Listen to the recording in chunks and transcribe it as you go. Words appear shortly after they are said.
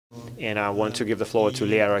And I want to give the floor to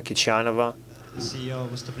Vera Kichanova.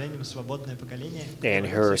 And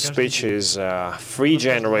her speech is Free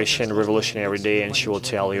Generation Revolutionary Day, and she will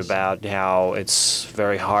tell you about how it's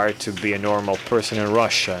very hard to be a normal person in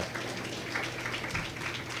Russia.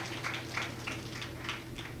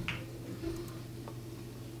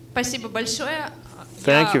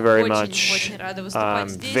 Thank you very much. I'm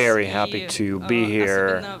very happy to be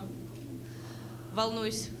here,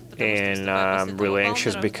 and I'm really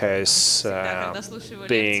anxious because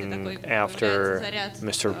being after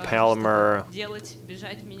Mr. Palmer,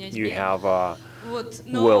 you have a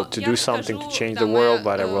will to do something to change the world,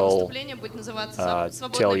 but I will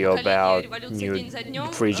tell you about new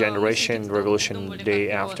Free Generation Revolution day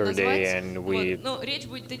after day, and we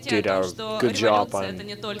did our good job on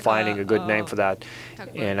finding a good name for that.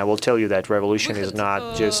 And I will tell you that revolution is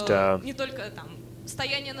not just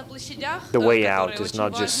the way out is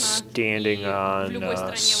not just standing on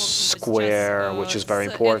a square, which is very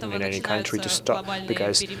important in any country to stop,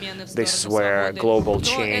 because this is where global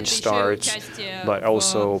change starts, but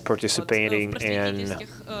also participating in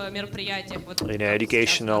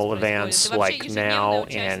educational events like now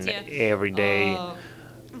and everyday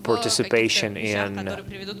participation in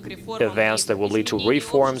events that will lead to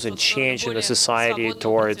reforms and change in the society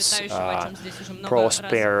towards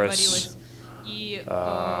prosperous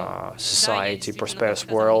society, prosperous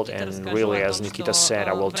world. And really, as Nikita said,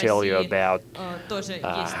 I will tell you about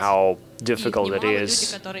how difficult it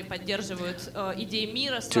is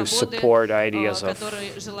to support ideas of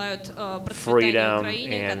freedom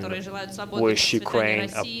and wish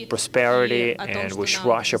Ukraine a prosperity and wish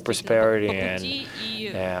Russia prosperity, and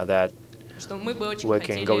that we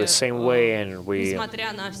can go the same way, and we,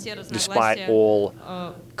 despite all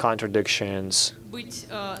contradictions, we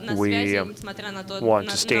want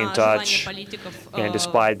to stay in touch, and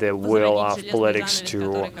despite the will of politics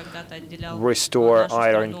to restore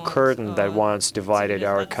Iron Curtain that once divided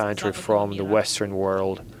our country from the Western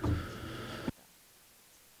world.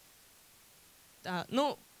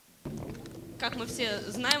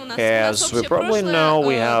 As we probably know,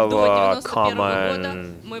 we have a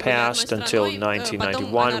common past. Until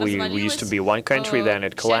 1991, we used to be one country, then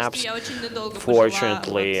it collapsed.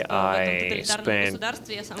 Fortunately, I spent a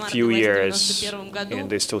few years in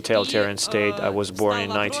this totalitarian state. I was born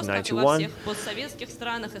in 1991,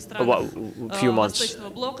 a few months,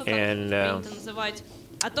 and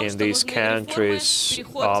in these countries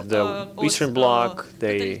of the Eastern Bloc,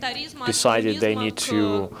 they decided they need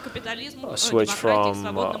to switch from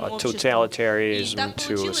totalitarianism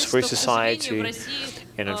to a free society.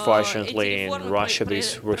 And unfortunately, in Russia,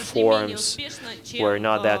 these reforms were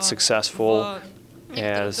not that successful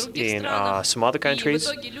as in some other countries.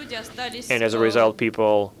 And as a result,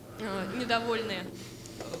 people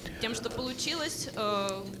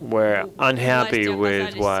were unhappy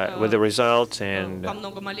with the result, and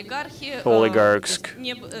oligarchs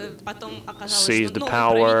seized the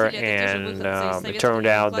power, and it turned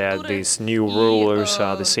out that these new rulers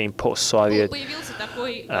are the same post-Soviet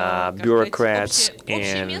bureaucrats,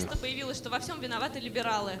 and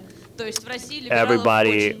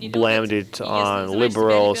everybody blamed it on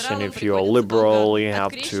liberals, and if you're a liberal, you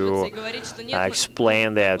have to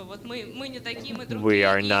explain that we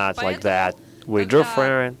are not like that, we're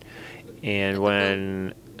different. And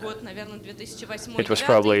when it was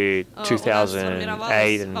probably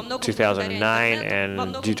 2008 and 2009,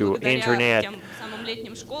 and due to internet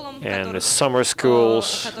and the summer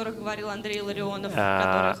schools,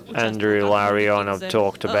 Andrei Larionov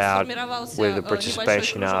talked about, with the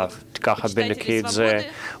participation of Tkach Benekidze,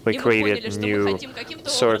 we created a new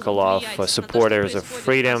circle of supporters of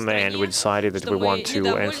freedom, and we decided that we want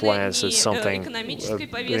to influence something,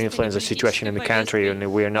 influence the situation in the country,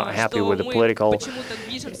 and we are not happy with the political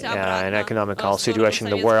and economical situation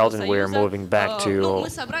in the world, and we are moving back to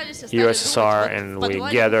USSR, and we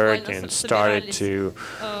gathered and started to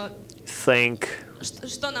think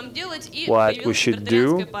what we should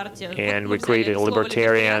do, and we created a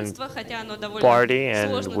libertarian party,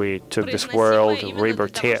 and we took this word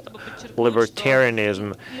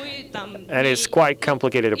libertarianism, and it's quite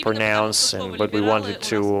complicated to pronounce, but we wanted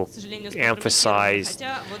to emphasize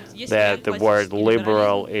that the word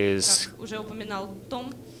liberal is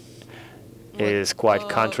quite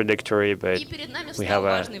contradictory, but we have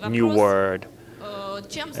a new word,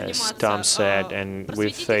 as Tom said, and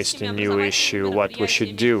we've faced a new issue, what we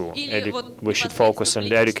should do. We should focus on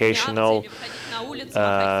the educational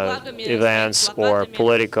events or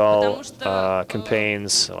political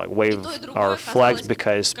campaigns, like wave our flags,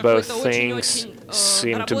 because both things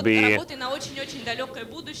seem to be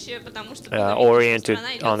oriented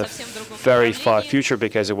on the very far future,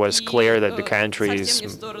 because it was clear that the country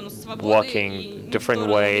is walking different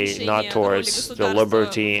way, not towards the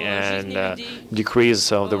liberty and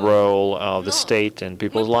decrease of the role of the state and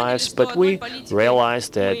people's lives. But we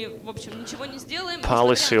realized that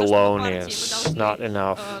policy alone is not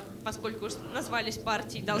enough.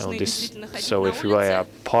 So if we are a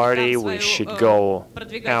party, we should go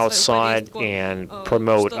outside and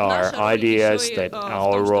promote our ideas, that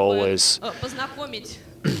our role is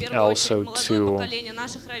also to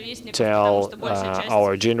tell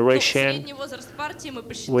our generation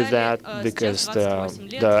with that, because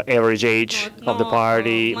the average age of the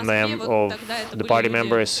party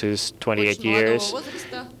members is 28 years.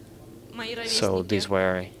 So these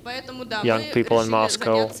were young people in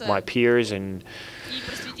Moscow, my peers, and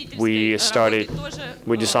we decided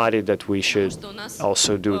that we should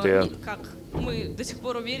also do the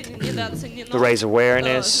raise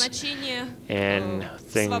awareness, and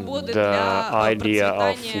think the idea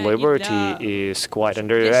of liberty is quite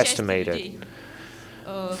underestimated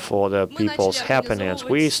for the people's happiness.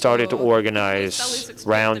 We started to organize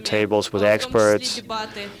roundtables with experts,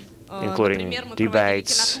 including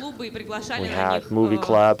debates. We had movie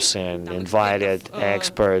clubs and invited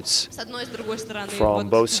experts from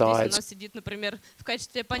both sides.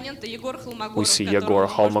 We see Yegor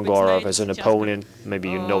Holmogorov as an opponent.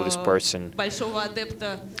 Maybe you know this person. He's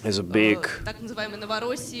a big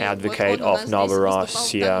advocate of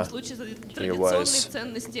Novorossiya. He was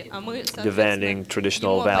defending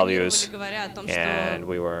traditional values, and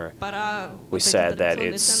we said that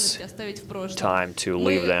it's time to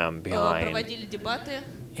leave them behind.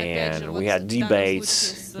 And we had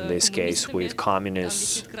debates, in this case with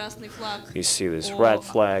communists. You see this red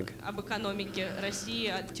flag.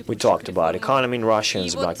 We talked about economy in Russia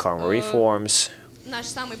and about current reforms.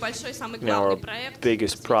 Our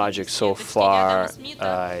biggest project so far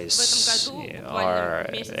is our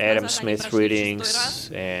Adam Smith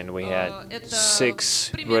readings, and we had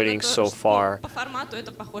 6 readings so far.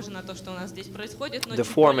 The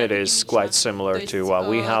format is quite similar to what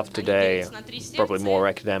we have today, probably more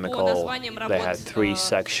academical. They had 3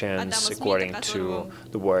 sections according to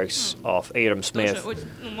the works of Adam Smith,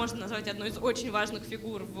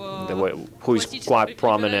 who is quite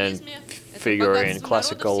prominent figure in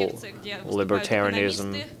classical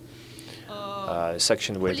libertarianism,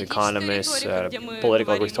 section with economists,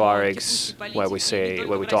 political rhetorics, where we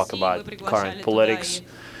talk about current politics,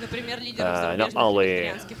 not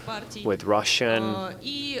only with Russians,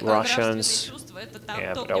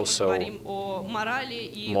 but also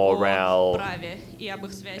morale,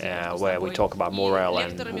 where we talk about morale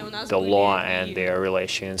and the law and their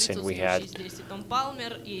relations. And we had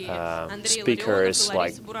speakers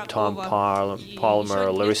like Tom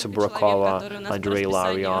Palmer, Larissa Burakova, Andrei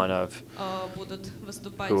Larionov,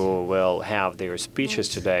 who will have their speeches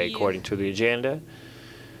today according to the agenda.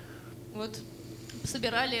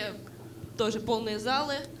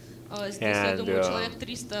 And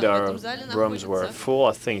the rooms were full.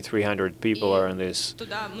 I think 300 people are in this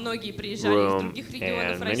room,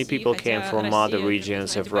 and many people came from other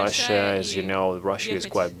regions of Russia. As you know, Russia is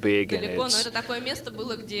quite big, and you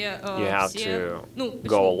have to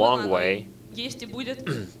go a long way. And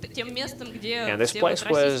this place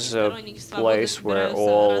was a place where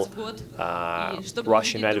all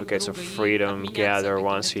Russian advocates of freedom gather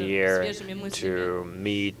once a year to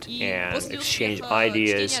meet and exchange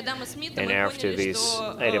ideas. And after these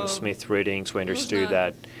Adam Smith readings, we understood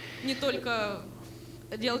that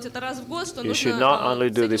you should not only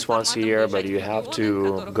do this once a year, but you have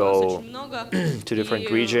to go to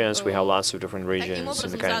different regions. We have lots of different regions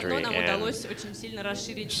in the country, and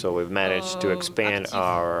so we've managed to expand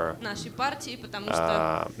our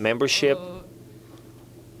membership.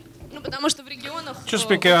 Just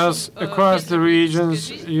because across the regions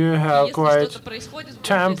you have quite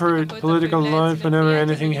tempered political life. Whenever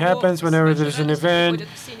anything happens, whenever there's an event,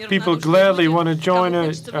 people gladly want to join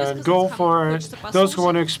it and go for it. Those who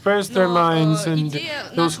want to express their minds and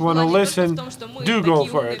those who want to listen do go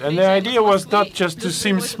for it. And the idea was not just to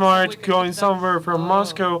seem smart going somewhere from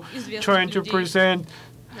Moscow trying to present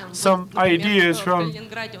some ideas from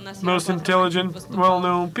most intelligent,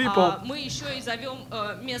 well-known people.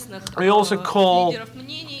 We also call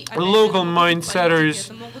local mind-setters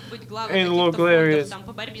in local areas,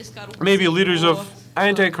 maybe leaders of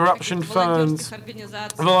anti-corruption funds,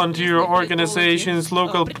 volunteer organizations,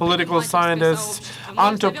 local political scientists,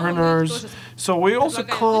 entrepreneurs. So we also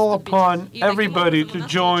call upon everybody to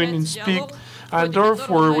join and speak And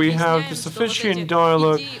therefore, we have the sufficient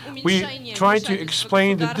dialogue. We try to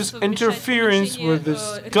explain that this interference with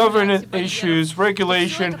this governance issues,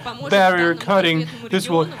 regulation, barrier cutting, this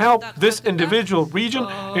will help this individual region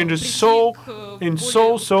in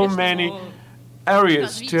so many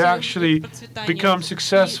areas to actually become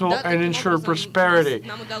successful and ensure prosperity.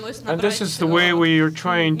 And this is the way we are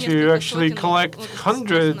trying to actually collect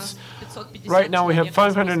hundreds. Right now we have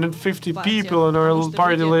 550 people on our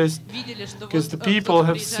party list, because the people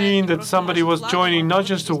have seen that somebody was joining not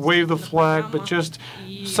just to wave the flag, but just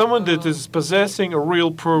someone that is possessing a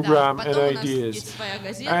real program and ideas.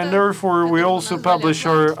 And therefore we also publish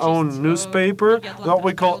our own newspaper, what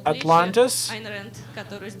we call Atlantis,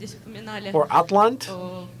 or Atlant.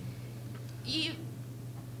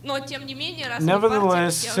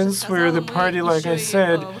 Nevertheless, since we're the party, like I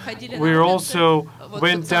said, we also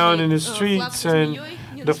went down in the streets, and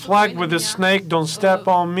the flag with the snake, "Don't step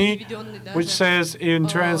on me," which says in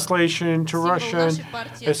translation into Russian,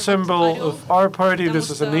 a symbol of our party. This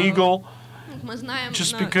is an eagle,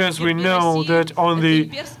 just because we know that on the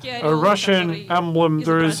Russian emblem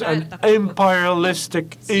there is an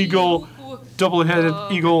imperialistic eagle, double-headed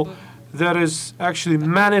eagle, that is actually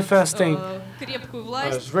manifesting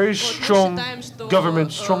a very strong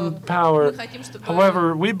government, strong power.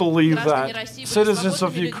 However, we believe that citizens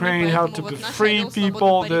of Ukraine have to be free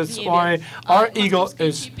people. That's why our eagle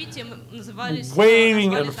is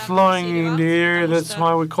waving and flying in the air. That's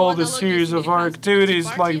why we call this series of our activities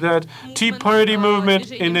like that Tea Party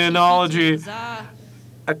movement, in the analogy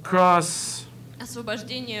across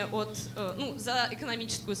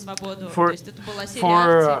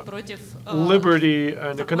for liberty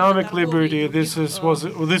and economic liberty. This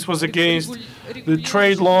was against the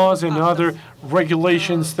trade laws and other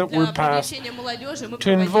regulations that were passed.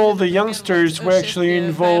 To involve the youngsters, we actually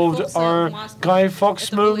involved our Guy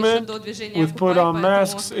Fawkes movement with Put On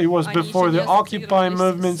Masks. It was before the Occupy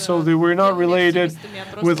movement, so they were not related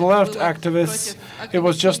with left activists. It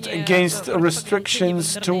was just against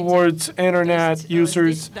restrictions towards internet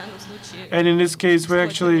users. And in this case, we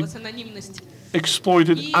actually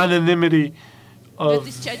exploited anonymity of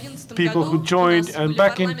people who joined. And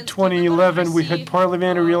back in 2011, we had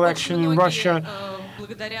parliamentary election in Russia.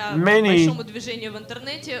 Many,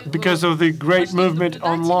 because of the great movement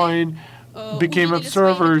online, became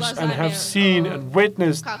observers and have seen and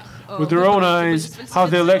witnessed with their own eyes how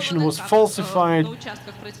the election was falsified,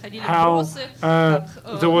 how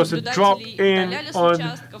there was a drop in on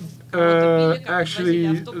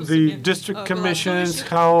actually the district commissions,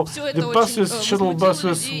 how the buses, shuttle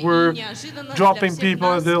buses, were dropping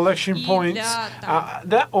people at the election points.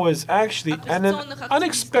 That was actually an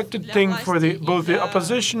unexpected thing for both the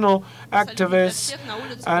oppositional activists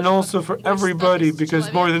and also for everybody,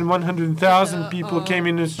 because more than 100,000 people came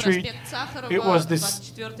in the street. It was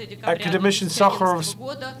this Academician Sakharov's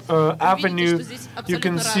Avenue. You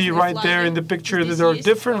can see right there in the picture that there are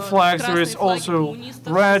different flags. There is also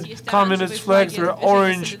red communist flags, there are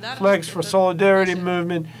orange flags for Solidarity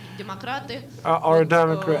Movement, are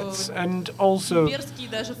Democrats, and also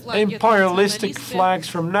imperialistic flags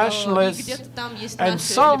from nationalists, and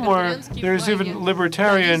somewhere there's even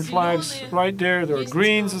libertarian flags right there. There are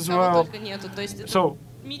Greens as well. So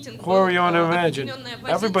whoever you want to imagine,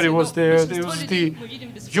 everybody was there. It was the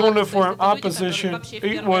uniform opposition.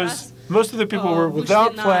 It was, most of the people were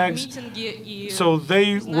without flags, so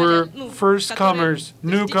they were first-comers,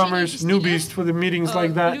 newcomers, newbies for the meetings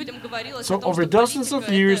like that. So over dozens of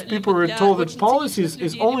years, people were told that politics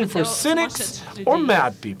is only for cynics or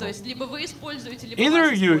mad people.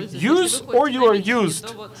 Either you use or you are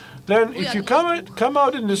used. Then if you come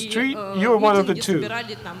out in the street, you are one of the two.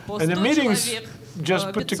 And the meetings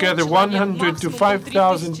just put together 100 to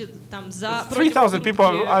 5,000, 3,000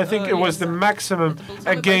 people. I think it was the maximum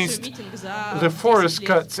against the forest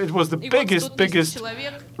cuts. It was the biggest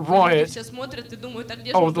riot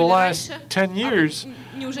of the last 10 years.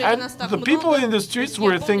 And the people in the streets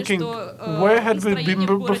were thinking, where had we been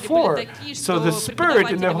before? So the spirit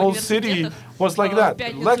in the whole city was like that.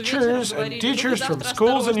 Lecturers and teachers from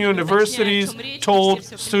schools and universities told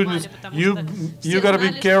students, you got to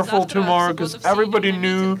be careful tomorrow, because everybody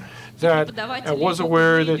knew that and was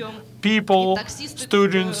aware that people,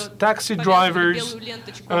 students, taxi drivers,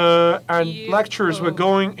 and lecturers were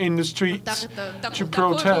going in the streets to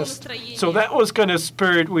protest. So that was kind of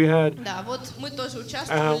spirit we had.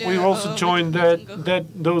 We also joined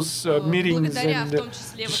those meetings, and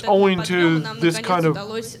just owing to this kind of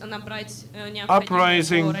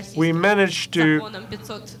uprising, we managed to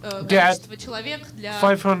get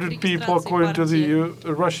 500 people, according to the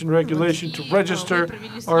Russian regulation, to register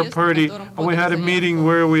our party. And we had a meeting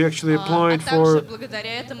where we actually actually applied for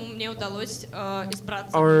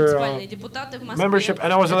our membership,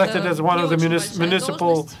 and I was elected as one of the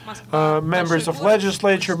municipal members of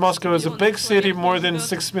legislature. Moscow is a big city, more than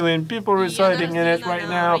 6 million people residing in it right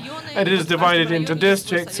now. It is divided into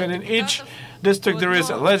districts, and in each district there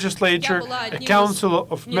is a legislature, a council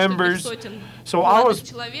of members. So I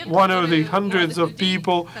was one of the hundreds of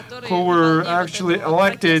people who were actually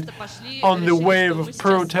elected on the wave of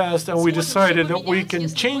protest, and we decided that we can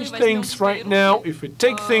change things right now if we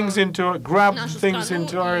take grab things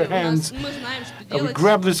into our hands, and we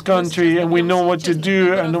grab this country, and we know what to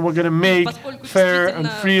do, and then we're going to make fair and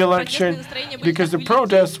free election, because the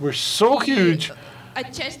protests were so huge.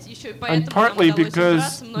 And partly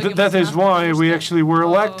because that is why we actually were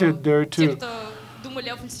elected there too.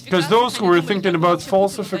 Because those who were thinking about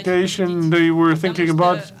falsification, they were thinking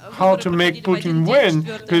about how to make Putin win,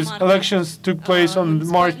 because elections took place on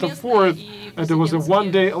March the 4th, and there was a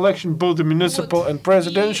one-day election, both the municipal and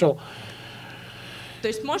presidential.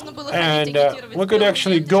 And we could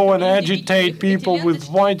actually go and agitate people with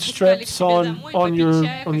white straps on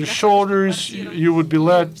your shoulders. You would be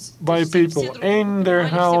led by people in their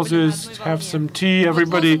houses, have some tea.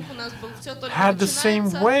 Everybody had the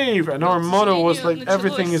same wave, and our motto was like,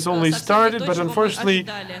 everything is only started, but unfortunately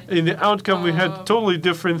in the outcome we had totally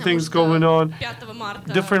different things going on.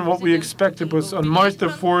 Different what we expected was on March the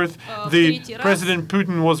 4th, the President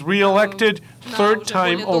Putin was re-elected, third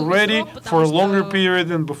time already, for a longer period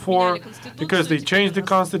than before, because they changed the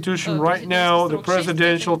constitution right now. The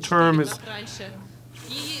presidential term is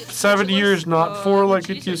 7 years, not 4 like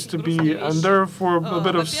it used to be, and therefore a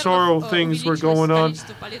bit of sorrow things were going on.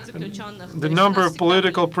 The number of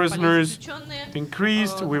political prisoners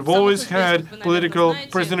increased. We've always had political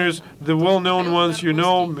prisoners. The well-known ones, you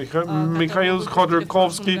know, Mikhail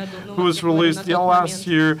Khodorkovsky, who was released last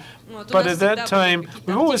year. But at that time,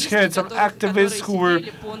 we've always had some activists who were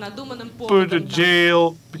put in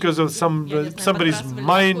jail because of somebody's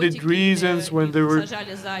minded reasons when they were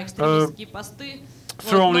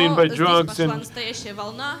thrown in by drugs, and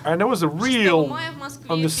there was a real,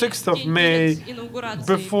 on the 6th of May,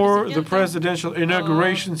 before the presidential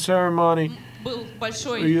inauguration ceremony,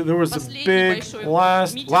 there was a big,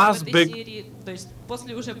 last big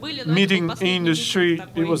meeting in the street.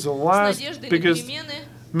 It was the last biggest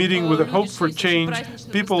meeting with a hope for change.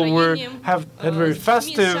 People had very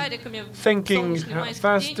festive thinking,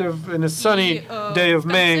 festive in a sunny day of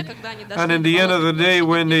May, and at the end of the day,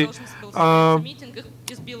 when they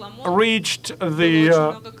reached the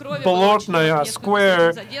Bolotnaya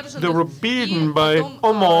square, they were beaten by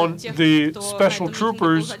OMON, the special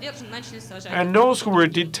troopers, and those who were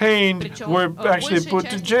detained were actually put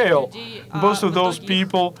to jail. Most of those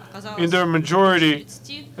people, in their majority,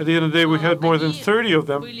 at the end of the day we had more than 30 of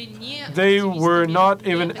them, they were not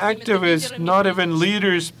even activists, not even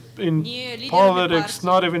leaders in politics,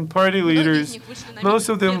 not even party leaders. Most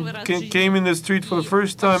of them came in the street for the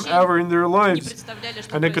first time ever in their lives,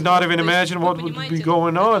 and they could not even imagine what would be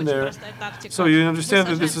going on there. So you understand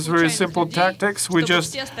that this is very simple tactics. We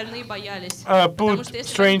just put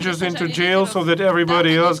strangers into jail so that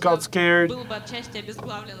everybody else got scared.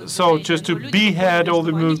 So just to behead all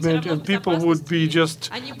the movement, and people would be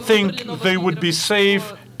just think they would be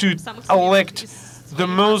safe to elect the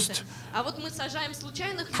most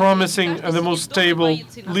promising and the most stable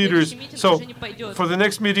leaders. So for the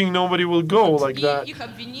next meeting, nobody will go like that.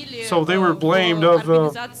 So they were blamed of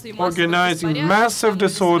organizing massive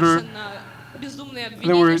disorder.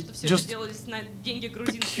 They were just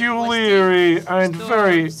peculiar and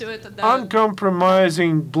very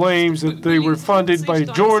uncompromising blames that they were funded by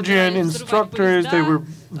Georgian instructors.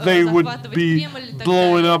 They would be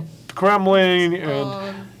blowing up Kremlin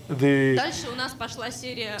and the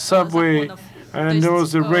subway, and there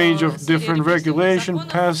was a range of different regulation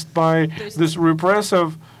passed by this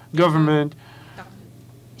repressive government.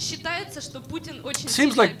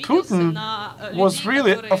 Seems like Putin was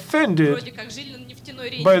really offended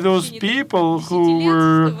by those people who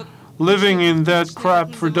were living in that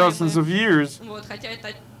crap for dozens of years.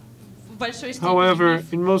 However,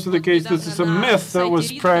 in most of the cases, this is a myth that was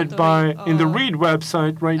spread in the READ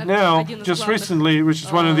website right now, just recently, which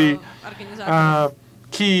is one of the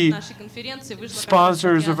key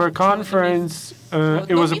sponsors of our conference.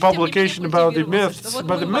 It was a publication about the myths,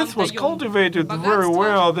 but the myth was cultivated very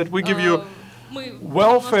well, that we give you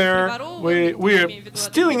welfare, we're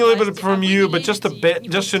stealing a little bit from you, but just a bit,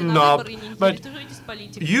 just a knob. But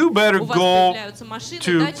you better go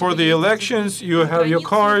for the elections, you have your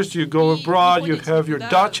cars, you go abroad, you have your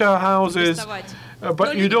dacha houses,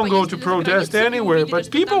 but you don't go to protest anywhere.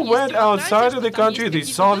 But people went outside of the country, they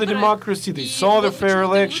saw the democracy, they saw the fair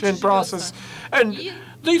election process, and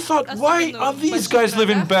they thought, why are these guys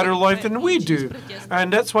living better life than we do?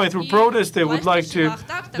 And that's why through protest they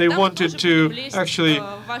wanted to actually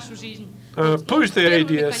push the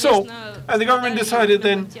idea. So, and the government decided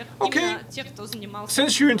then, okay,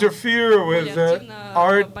 since you interfere with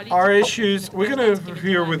our issues, we're going to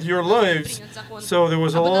interfere with your lives. So there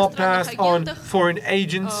was a law passed on foreign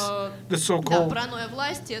agents, the so-called,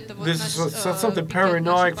 this is something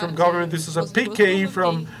paranoid from government, this is a PK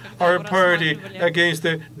from our party against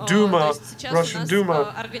the Duma, Russian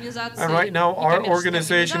Duma. And right now our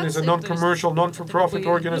organization is a non-commercial, non-for-profit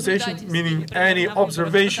organization, meaning any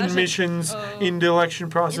observation missions in the election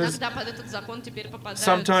process.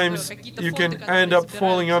 Sometimes you can end up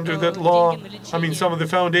falling under that law. I mean, some of the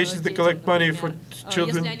foundations that collect money for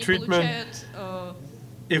children treatment,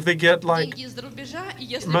 if they get like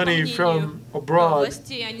money from abroad,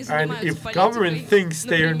 and if government thinks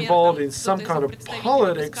they're involved in some kind of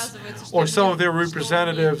politics, or some of their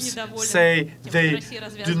representatives say they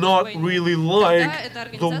do not really like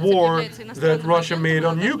the war that Russia made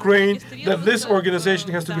on Ukraine, that this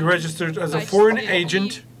organization has to be registered as a foreign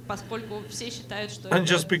agent. And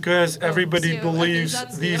just because everybody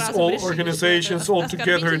believes these all organizations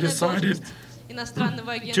altogether decided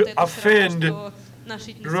to offend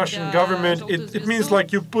the Russian government, it means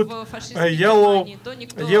like you put a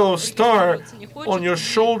yellow star on your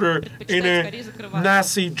shoulder in a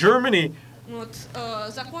Nazi Germany.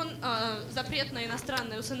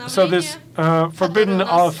 So this forbidden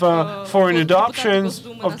of foreign adoptions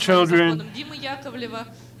of children,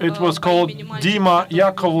 it was called Dima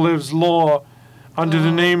Yakovlev's law, under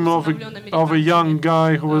the name of a young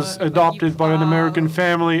guy who was adopted by an American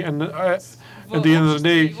family, and at the end of the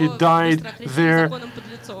day, he died there.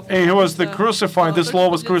 And he was crucified. This law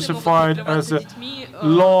was crucified as a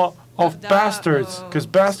law of bastards, because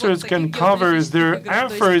bastards can cover their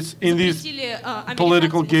efforts in these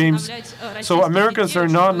political games. So Americans are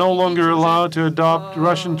no longer allowed to adopt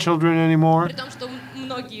Russian children anymore.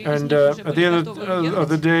 And at the end of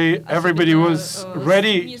the day, everybody was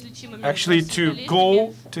ready actually to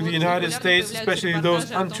go to the United States, especially those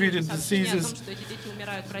untreated diseases.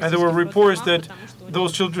 And there were reports that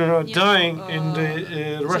those children are dying in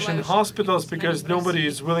the Russian hospitals because nobody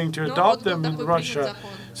is willing to adopt them in Russia.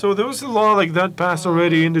 So there was a law like that passed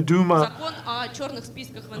already in the Duma.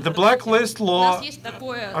 The blacklist law,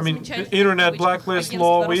 I mean, internet blacklist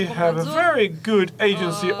law, we have a very good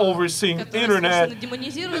agency overseeing internet.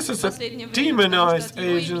 This is a demonized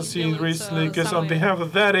agency recently, because on behalf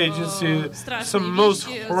of that agency, some most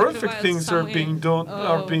horrific things are being done,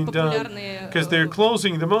 because they're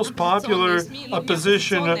closing the most popular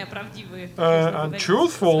opposition,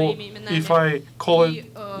 untruthful, if I call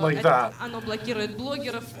it like that.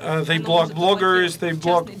 They block bloggers, they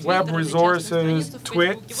block web resources,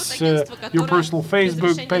 tweets, your personal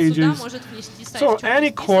Facebook pages. So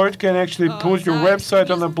any court can actually put your website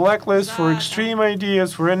on the blacklist for extreme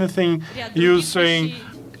ideas, for anything you're saying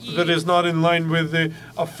that is not in line with the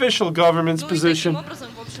official government's position.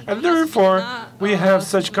 And therefore, we have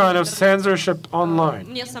such kind of censorship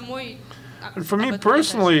online. And for me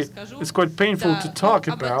personally, it's quite painful to talk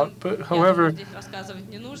about, but however,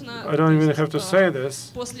 I don't even have to say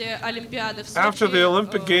this. After the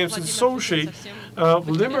Olympic Games in Sochi,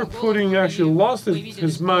 Vladimir Putin actually lost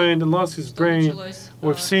his mind and lost his brain.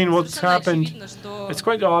 We've seen what's happened. It's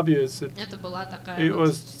quite obvious that it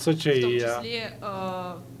was such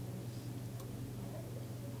a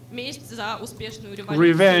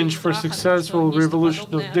revenge for successful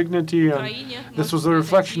revolution of dignity, and this was a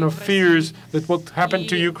reflection of fears that what happened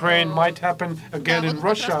to Ukraine might happen again in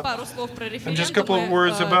Russia. And just a couple of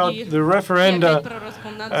words about the referenda,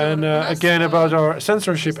 and again about our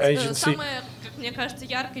censorship agency.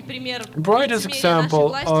 Brightest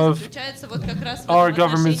example of our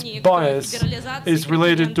government's bias is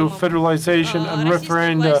related to federalization and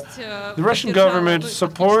referenda. The Russian government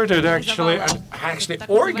supported actually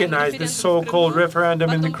organized this so-called referendum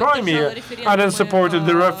in the Crimea, and then supported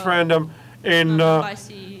the referendum in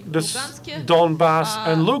the Donbass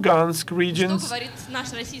and Lugansk regions.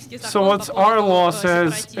 So what our law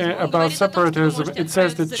says about separatism, it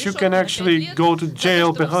says that you can actually go to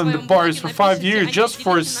jail behind the bars for 5 years just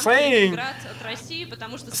for saying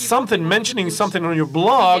something, mentioning something on your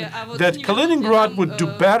blog, that Kaliningrad would do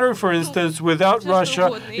better, for instance, without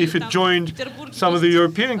Russia if it joined some of the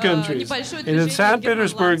European countries. And in St.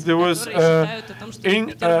 Petersburg, there was a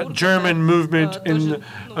German movement in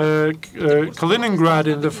Kaliningrad,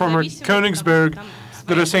 in the former Königsberg,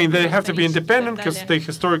 that are saying they have to be independent because they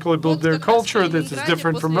historically built their culture that is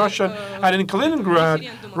different from Russian. And in Kaliningrad,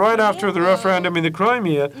 right after the referendum in the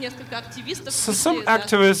Crimea, so some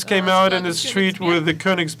activists came out in the street with the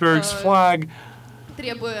Königsberg's flag,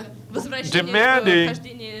 demanding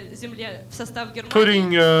putting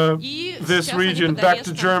this region back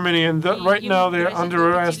to Germany, and right now they're under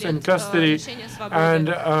arrest and custody, and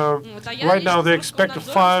right now they expect a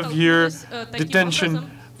 5-year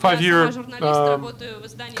detention, 5-year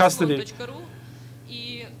custody.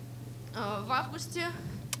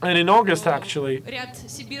 And in August, actually,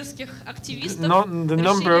 the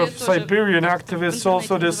number of Siberian activists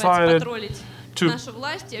also decided to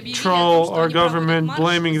troll our government,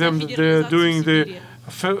 blaming them that they're doing the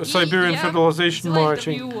Siberian Federalization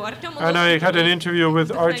marching. And I had an interview with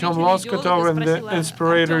Artyom Loskotov and the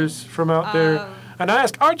inspirators from out there. And I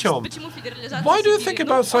asked Artyom, why do you think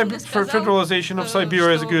about federalization of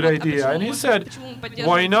Siberia as a good idea? And he said,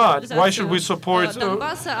 why not? Why should we support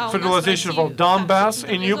federalization of Donbass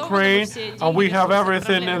in Ukraine? We have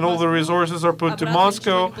everything and all the resources are put to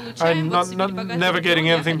Moscow and never getting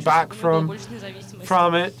anything back from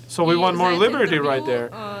it. So we want more liberty right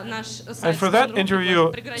there. And for that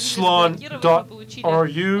interview,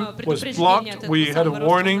 slon.ru was blocked. We had a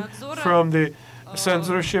warning from the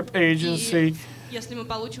censorship agency.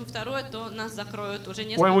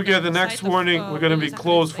 When we get the next warning, we're going to be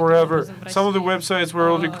closed forever. Some of the websites were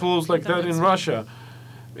already closed like that in Russia,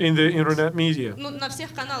 in the internet media.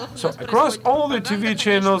 So across all the TV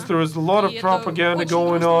channels, there was a lot of propaganda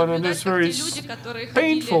going on, and it's very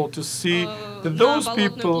painful to see that those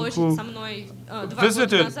people who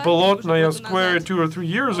visited Bolotnaya Square 2 or 3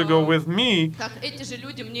 years ago with me,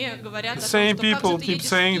 the same people keep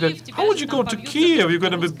saying that, how would you go to Kiev? You're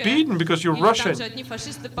going to be beaten because you're Russian.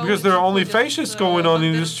 Because there are only fascists going on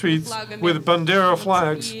in the streets with Bandera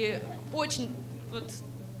flags.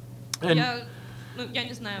 And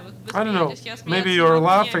I don't know, maybe you're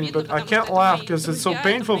laughing, but I can't laugh because it's so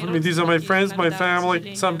painful for me. These are my friends, my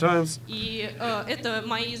family, sometimes. This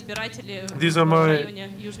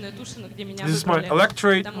is my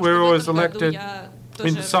electorate where I was elected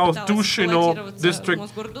in South Tushino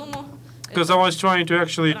district, because I was trying to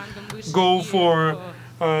actually go for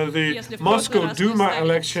the Moscow Duma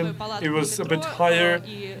election. It was a bit higher.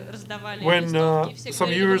 When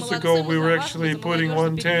some years ago we were actually putting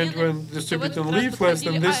one tent when distributing leaflets,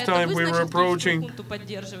 and this time we were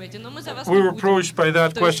approached by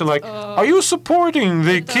that question like, are you supporting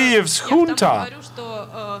the Kiev's junta?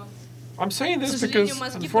 I'm saying this because,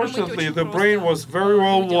 unfortunately, the brain was very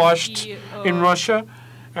well washed in Russia,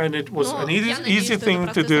 and it was an easy thing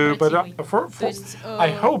to do, but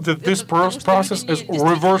I hope that this process is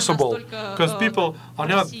reversible, because people are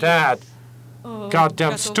not that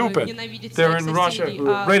goddamn stupid. They're in Russia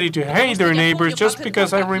who are ready to hate their neighbors just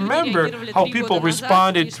because I remember how people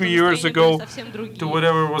responded 3 years ago to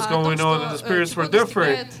whatever was going on, and the spirits were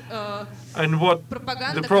different. And what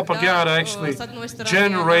the propaganda actually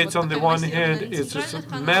generates on the one hand is just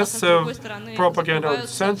massive propaganda on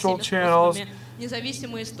central channels,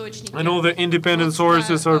 and all the independent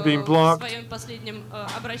sources are being blocked.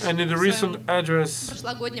 And in the recent address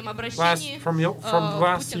from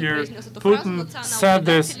last year, Putin said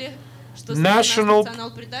this, national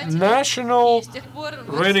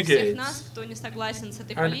renegades.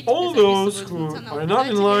 And all those who are not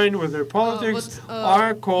in line with their politics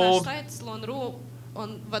are called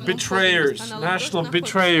betrayers, national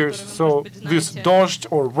betrayers. So this dozht,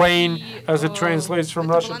 or rain, as it translates from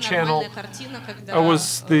Russian channel,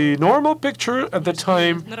 was the normal picture at the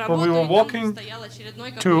time when we were walking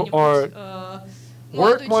to our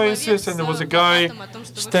workplaces, and there was a guy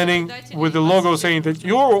standing with the logo saying that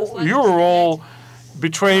you're all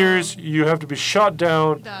betrayers, you have to be shot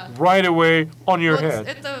down right away on your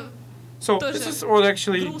head. So this is what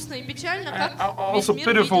actually also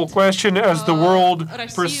pitiful question as the world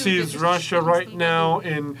perceives Russia right now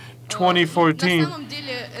in 2014.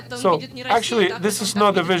 So actually, this is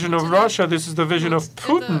not the vision of Russia, this is the vision of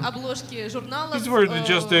Putin. These were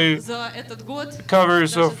just the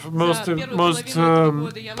covers of most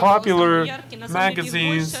popular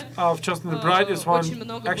magazines, of just the brightest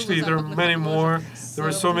one. Actually, there are many more. There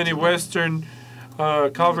are so many Western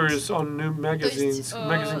covers on new magazine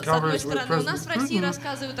covers with President Putin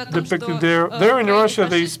depicted there. There in Russia,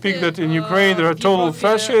 they speak that in Ukraine there are total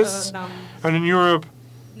fascists, and in Europe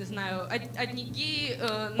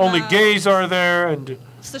only gays are there, and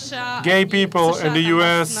gay people. In the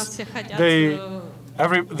U.S., the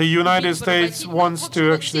United States wants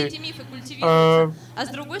to actually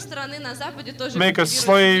make us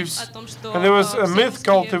slaves. And there was a myth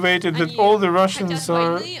cultivated that all the Russians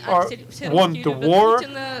want the war,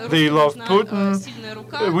 they love Putin,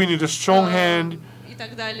 we need a strong hand,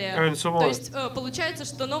 and so on.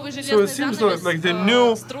 So it seems like the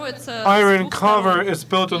new iron cover is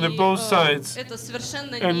built on the both sides,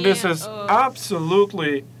 and this is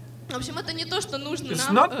absolutely, it's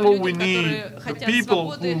not what we need. The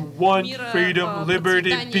people who want freedom,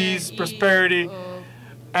 liberty, peace, prosperity,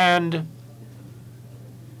 and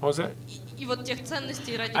what was that?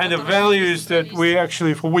 And the values that we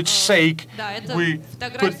actually, for which sake we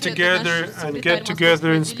put together and get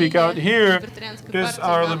together and speak out here. This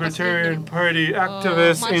our Libertarian Party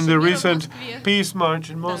activists in the recent peace march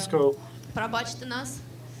in Moscow.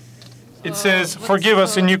 It says, "Forgive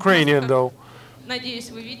us" in Ukrainian, though.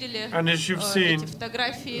 And as you've seen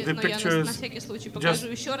the pictures,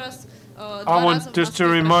 I want just to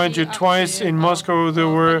remind you, twice in Moscow there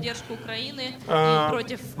were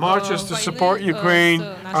marches to support Ukraine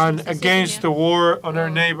and against the war on our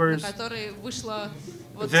neighbors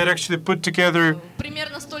that actually put together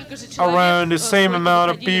around the same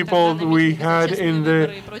amount of people we had in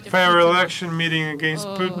the fair election meeting against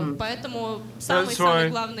Putin. That's why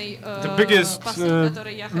the biggest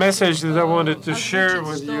message that I wanted to share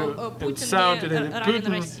with you and sound today, that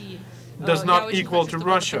Putin does not equal to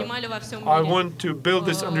Russia. I want to build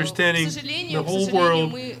this understanding in the whole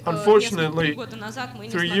world. Unfortunately,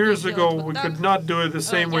 3 years ago, we could not do it the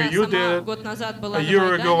same way you did it. A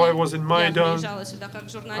year ago, I was in Maidan,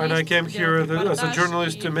 and I came here as a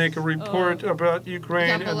journalist to make a report about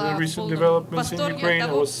Ukraine and the recent developments in Ukraine. I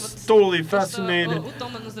was totally fascinated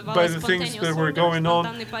by the things that were going on,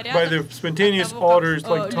 by the spontaneous orders,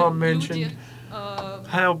 like Tom mentioned,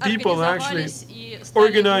 how people actually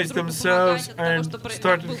organized themselves and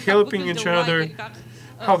started helping each other,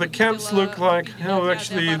 how the camps look like, how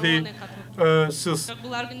actually the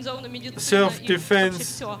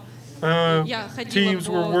self-defense teams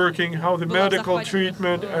were working, how the medical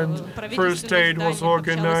treatment and first aid was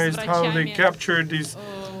organized, how they captured these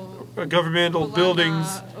governmental buildings.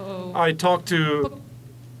 I talked to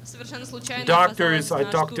doctors, I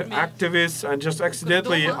talked to activists, and just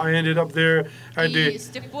accidentally I ended up there at the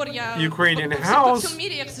Ukrainian house.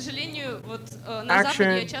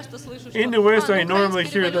 Actually, in the West, I normally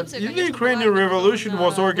hear that the Ukrainian revolution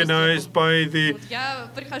was organized by the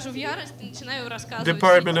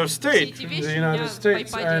Department of State in the United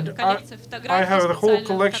States, and I have a whole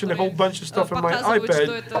collection, a whole bunch of stuff on my iPad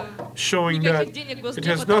showing that it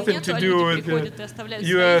has nothing to do with the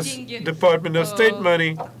U.S. Department of State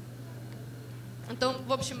money.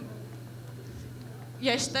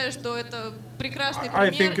 I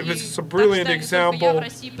think this is a brilliant example,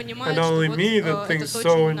 and not only me that thinks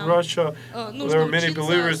so in Russia. There are many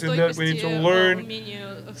believers in that. We need to learn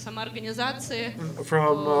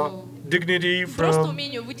from dignity, from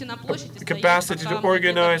capacity to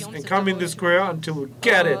organize and come in the square until we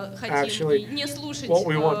get it, actually, what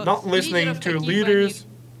we want. Not listening to leaders,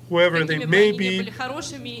 whoever they may be,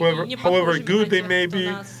 however good they may be,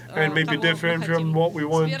 and may be different from what we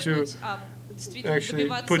want to actually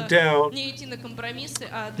put down.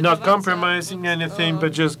 Not compromising anything,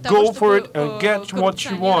 but just go for it and get what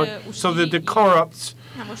you want, so that the corrupts,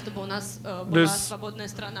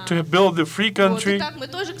 to build the free country.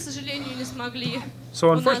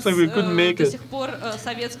 So unfortunately we couldn't make it.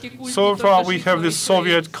 So far we have this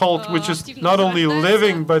Soviet cult, which is not only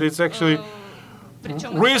living, but it's actually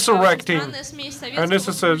resurrecting. And this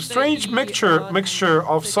is a strange mixture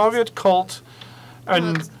of Soviet cult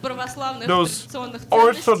and those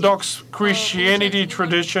Orthodox Christianity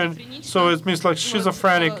tradition, so it means like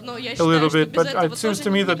schizophrenic a little bit, but it seems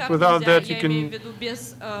to me that without that you can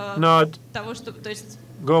not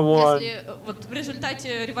go on.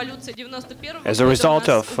 As a result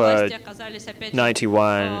of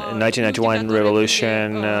 1991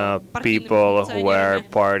 revolution, people who were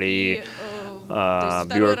party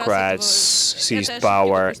bureaucrats seized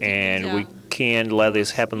power, and we can't let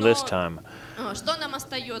this happen this time. So,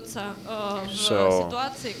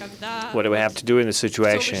 what do we have to do in the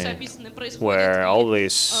situation where all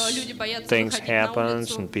these things happen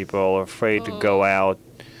and people are afraid to go out?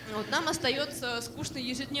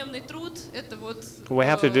 We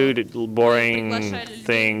have to do the boring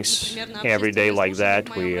things every day like that.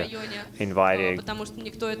 We invited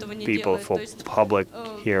people for public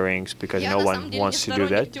hearings because no one wants to do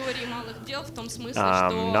that.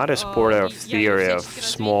 I'm not a supporter of theory of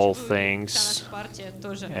small things.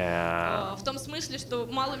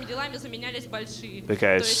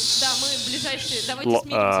 because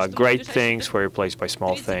great things were replaced by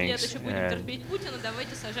small things,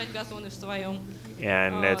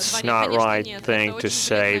 and it's not right thing to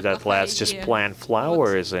say that let's just plant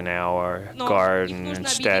flowers in our garden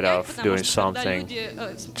instead of doing something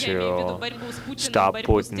to stop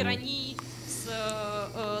Putin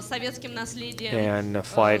and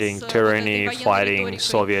fighting tyranny, fighting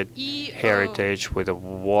Soviet heritage with a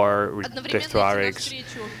war with the rhetorics,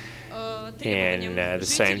 and at the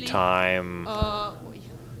same time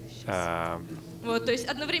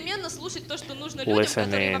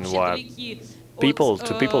listening what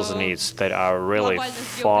people's needs that are really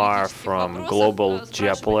far from global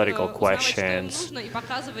geopolitical questions,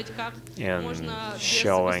 and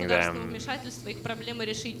showing them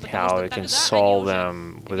how we can solve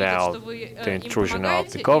them without the intrusion of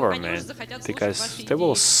the government, because they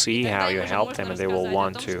will see how you help them and they will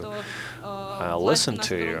want to listen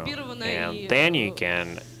to you, and then you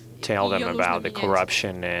can tell them about the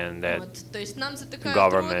corruption and that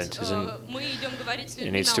government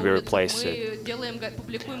needs to be replaced.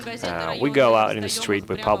 We go out in the street,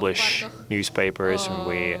 we publish newspapers, and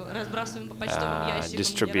we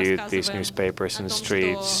distribute these newspapers in the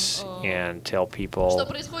streets and tell people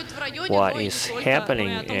what is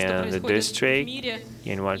happening in the district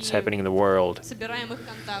and what's happening in the world.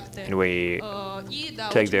 And we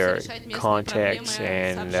take their contacts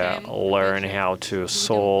and learn how to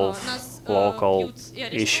solve local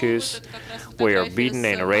issues. We are beaten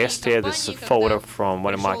and arrested. This is a photo from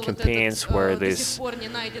one of my campaigns where this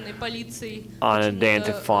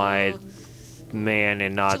unidentified man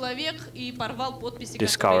and not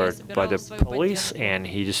discovered by the police, and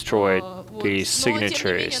he destroyed these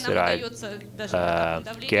signatures that I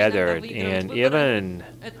gathered. And even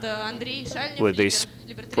with this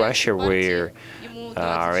pressure, we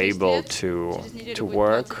are able to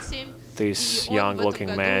work. This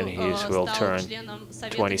young-looking man, he will turn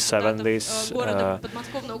 27 this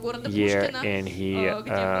year, and he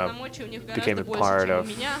became a part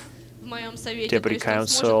of Deputy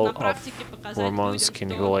Council of Murmansk,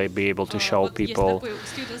 and he will be able to show people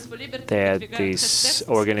that this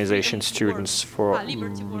organization, Students for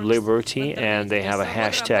Liberty, and they have a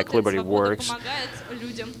hashtag LibertyWorks,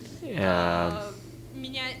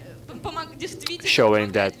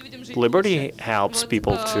 showing that liberty helps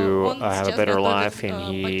people to have a better life, and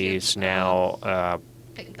he is now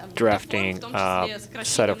drafting a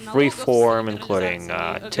set of reform, including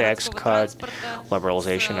tax cut,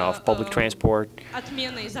 liberalization of public transport,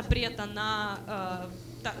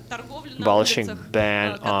 abolishing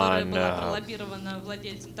ban on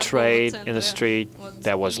trade in the street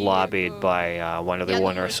that was lobbied by one of the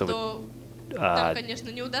owners of the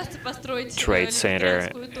trade center,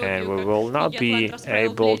 and we will not be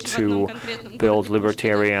able to build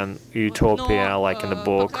libertarian utopia like in the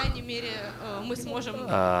book,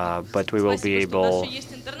 but we will be able,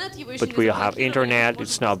 but we'll have internet,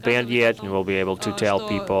 it's not banned yet, and we'll be able to tell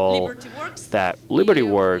people that liberty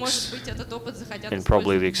works, and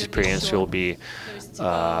probably the experience will be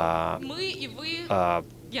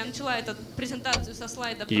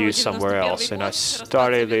used somewhere else. And I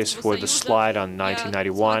started this with a slide on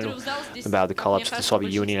 1991 about the collapse of the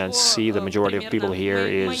Soviet Union, and see the majority of people here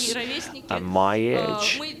is my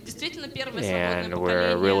age, and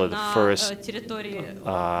we're really the first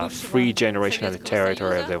free generation of the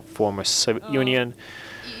territory of the former Soviet Union,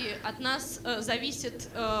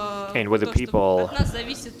 and with the people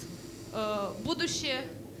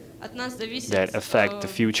that affect the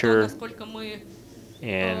future,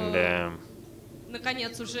 and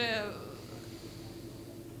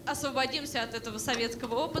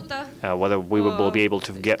whether we will be able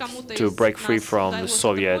to break free from the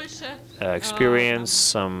Soviet experience.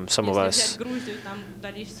 Some of us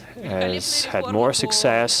has had more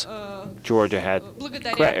success. Georgia had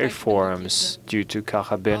great reforms due to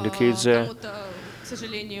Kaha Bendukidze.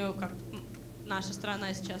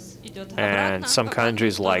 And some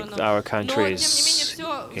countries, like our country,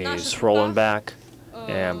 is rolling back,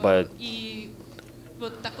 but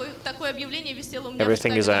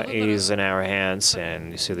everything is in our hands.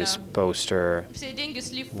 And you see this poster.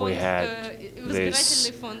 We had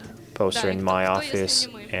this poster in my office,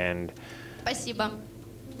 and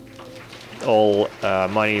all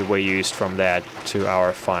money we used from that to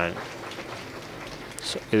our fund.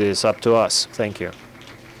 So it is up to us. Thank you.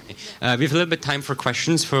 We have a little bit time for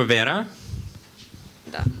questions for Vera.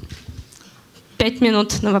 Да. 5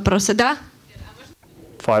 минут на вопросы, да?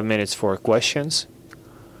 5 minutes for questions.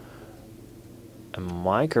 A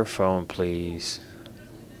microphone, please.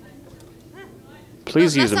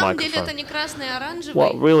 Please use the microphone.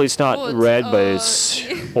 Well, really, it's not red, but it's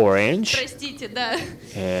orange.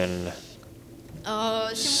 And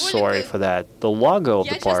sorry for that. The logo of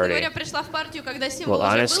the party. Well,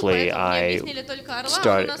 honestly, I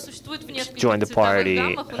joined the party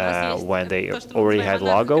when they already had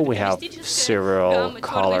logo. We have several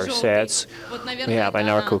color sets. We have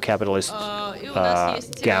anarcho-capitalist,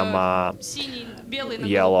 gamma,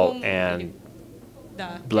 yellow, and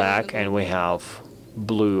black, and we have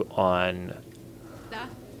blue on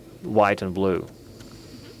white and blue.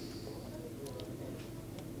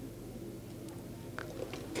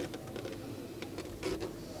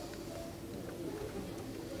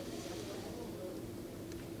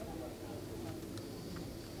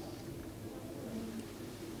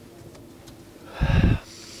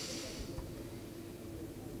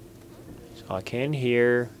 So I can't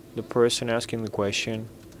hear the person asking the question.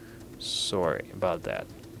 Sorry about that.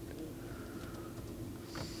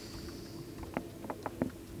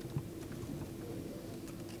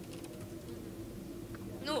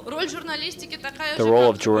 The role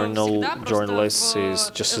of journalists is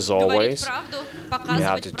just as always. You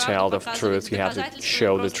have to tell the truth, you have to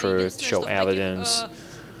show the truth, show evidence.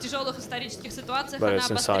 But it's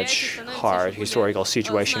in such hard historical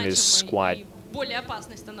situation is quite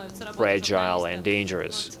fragile and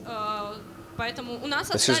dangerous.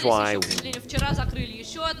 This is why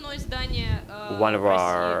one of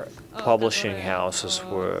our publishing houses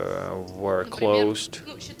were closed.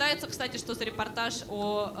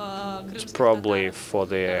 It's probably for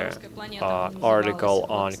the article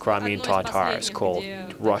on Crimean Tatars called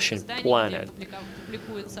Russian Planet,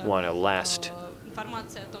 one of the last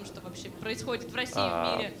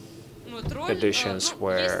editions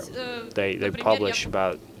where they publish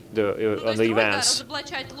about the events,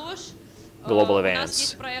 global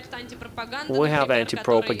events. We have an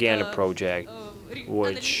anti-propaganda project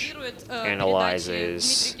which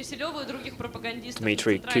analyzes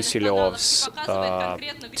Dmitry Kiselyov's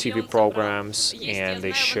TV programs, and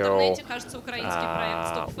they show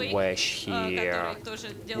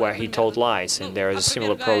where he told lies. And there is a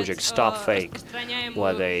similar project, Stop Fake,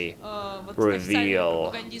 where they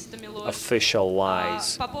reveal official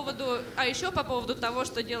lies.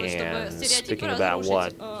 And speaking about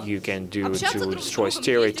what you can do to destroy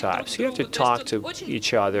stereotypes, you have to talk to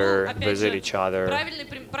each other, visit each other.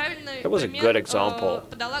 There was a good example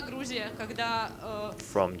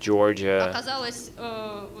from Georgia.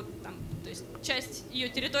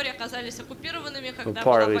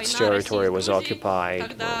 Part of its territory was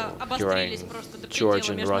occupied during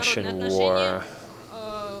Georgian-Russian war,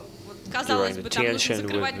 during the tension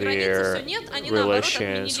with their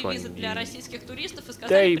relations, when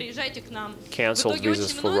they canceled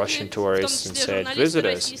visas for Russian tourists and said, visit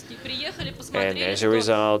us. And as a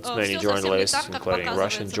result, many journalists, including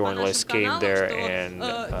Russian journalists, came there and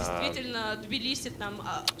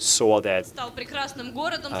saw that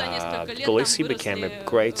Tbilisi became a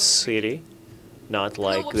great city, not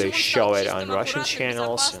like they show it on Russian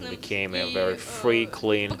channels, and became a very free,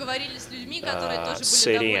 clean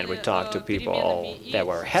city. And we talked to people that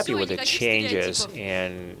were happy with the changes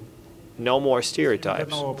and no more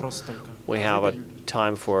stereotypes. We have a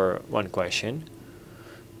time for one question.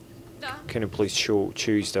 Can you please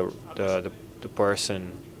choose the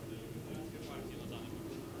person?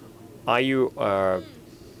 Are you a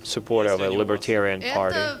supporter of a libertarian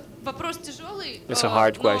party? It's a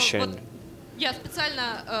hard question.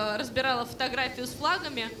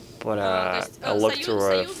 But I looked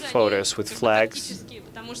through photos with flags.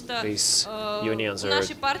 These unions are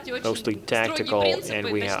mostly tactical,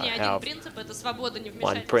 and we have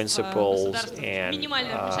one principle and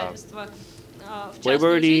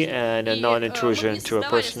liberty and a non-intrusion to a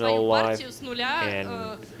personal life, and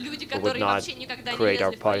we would not create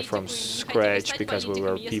our party from scratch because we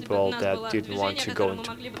were people that didn't want to go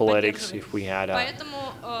into politics if we had a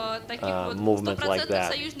movement like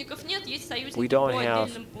that. We don't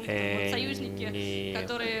have any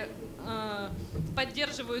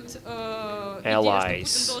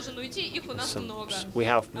allies. We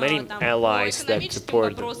have many allies that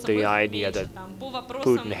support the idea that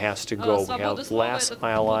Putin has to go. We have less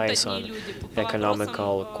allies on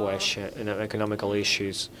economical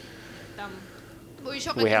issues.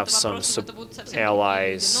 We have some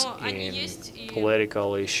allies in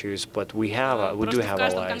political issues, but we do have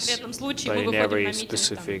allies. But in every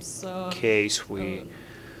specific case, we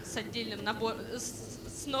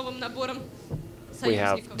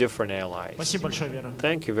have different allies.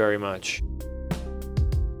 Thank you very much.